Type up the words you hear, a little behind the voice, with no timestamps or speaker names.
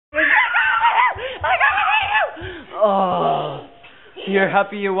Oh, you're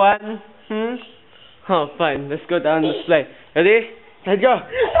happy you won? Oh, fine. Let's go down the sleigh. Ready? Let's go.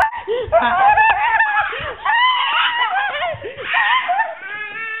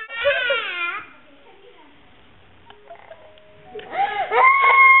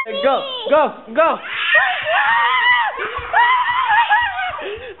 Go.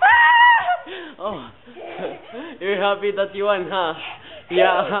 Oh, you're happy that you won, huh?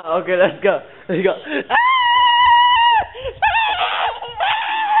 Yeah. Okay, let's go.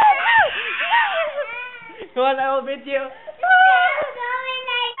 Come on, I will beat you.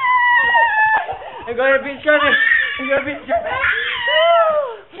 I'm gonna beat you.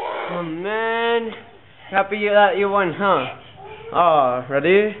 Oh man, happy that you won, huh? Oh,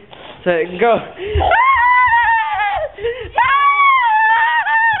 ready? Set, go.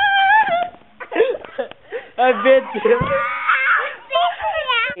 I beat you.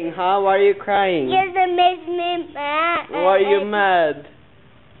 Huh? Why are you crying? Because it makes me mad. Why are you mad?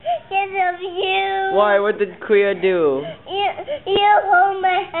 Because of you. Why? What did Kuya do? You hold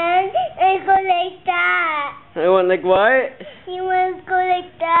my hand and go like that. I went like what? You want to go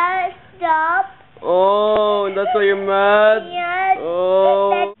like that? Stop. Oh, that's why you're mad? Yes.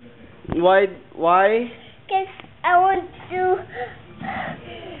 Oh. Why? Because I want to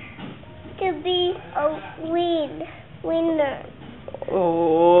be a winner.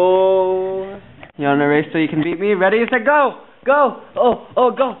 Oh. You wanna race so you can beat me? Ready? Set, go! Go!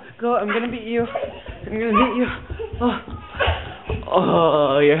 Oh, go! I'm gonna beat you.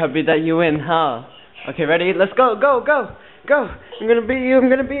 Oh, you're happy that you win, huh? Okay, ready? Let's go! I'm gonna beat you. I'm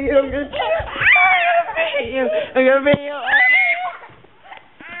gonna beat you.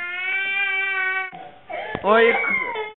 Why are you